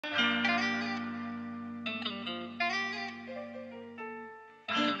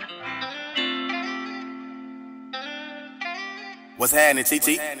What's happening,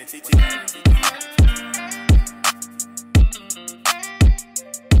 TT? I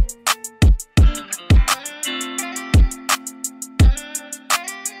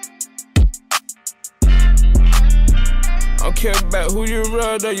don't care about who you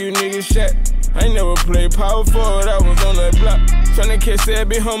rubbed or you niggas shot. I ain't never played power forward, I was on that block. Tryna catch that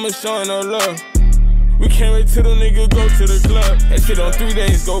big homie showing no love. We can't wait till the nigga go to the club. That shit on 3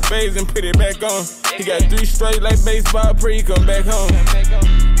 days, go bathe and put it back on. He got 3 straight like baseball, pray he come back home.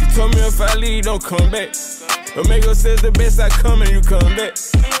 He told me if I leave, don't come back. Omega says the best I come and you come back.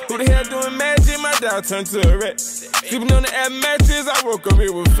 Who the hell doing magic? My dog turned to a rat. Sleeping on the air mattress, I woke up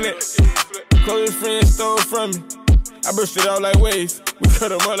here with flex. Closest friend stole from me. I brushed it out like waves. We cut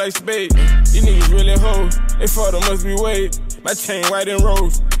them up like spades. These niggas really hoes. They thought it must be Wade. My chain white and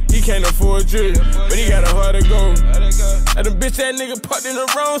rose. He can't afford jewelry, but he got a heart of gold. And the bitch that nigga parked in the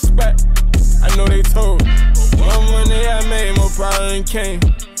wrong spot. I know they told. More money I made, more power than Kane.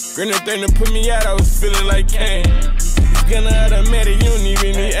 Grinning thing to put me out, I was feeling like Kane. Gunna automatic, you don't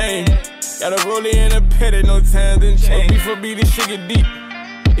even need aim. Got a rollie and a petty, no time to change. Before beat this shit get deep.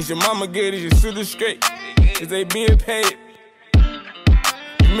 Is your mama good? Is your sister straight? Is they being paid?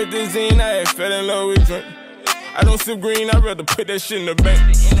 Methazine, I had fell in love with drink. I don't sip green, I'd rather put that shit in the bank.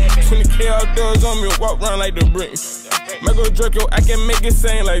 20K outdoors on me, walk around like the Brinks. Michael Draco, I can make it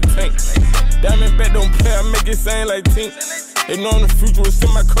sing like Tank. Diamond bet don't play, I make it sing like Tink. They know in the future will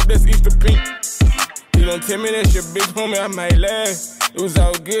send my cup, that's Easter pink. You don't tell me that shit, big homie, I might laugh. It was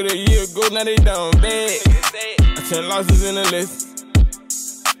all good a year ago, now they down bad. I 10 losses in the list.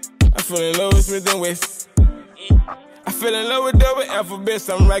 I fell in love with Smith and West. I fell in love with double alphabets,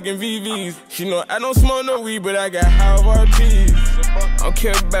 I'm rocking VVs. She know I don't smoke no weed, but I got high RPs. I don't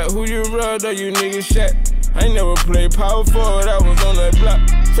care about who you rubbed or you niggas shot. I ain't never played power forward, I was on that block.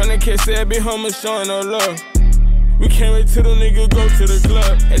 Tryna catch that big homie showing no love. We can't wait till the nigga go to the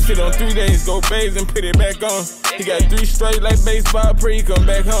club. That shit on 3 days, go bathe and put it back on. He got 3 straight like baseball, pray he come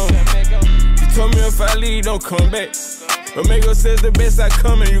back home. He told me if I leave, don't come back. Omega says the best I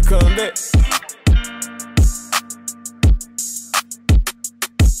come and you come back.